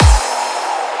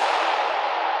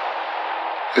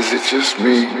Is it just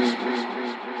me?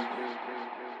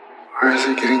 Or is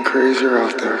it getting crazier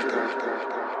out there?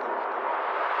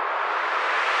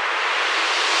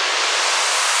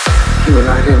 You and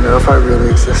I didn't know if I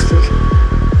really existed.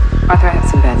 Arthur, I have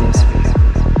some bad news for you.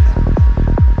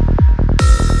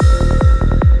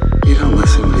 You don't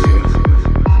listen, do you?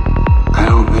 I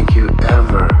don't think you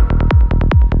ever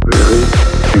really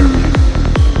hear me.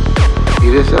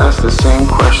 You just ask the same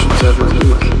questions every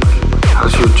week.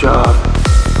 How's your job?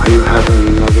 Are you having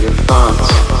any negative thoughts?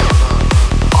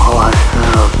 All I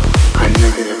have are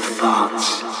negative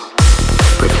thoughts.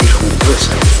 But you don't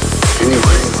listen.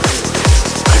 Anyway,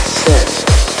 I said,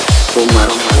 for my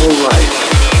whole life,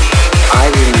 I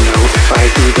didn't know if I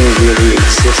even really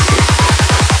existed.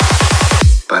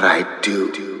 But I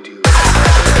do.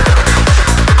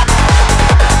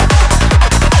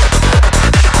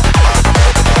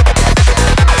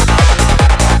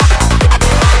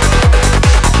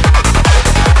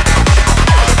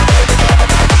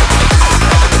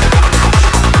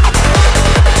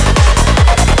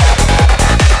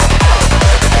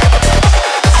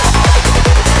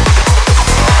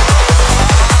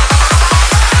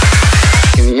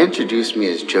 Introduce me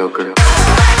as Joker.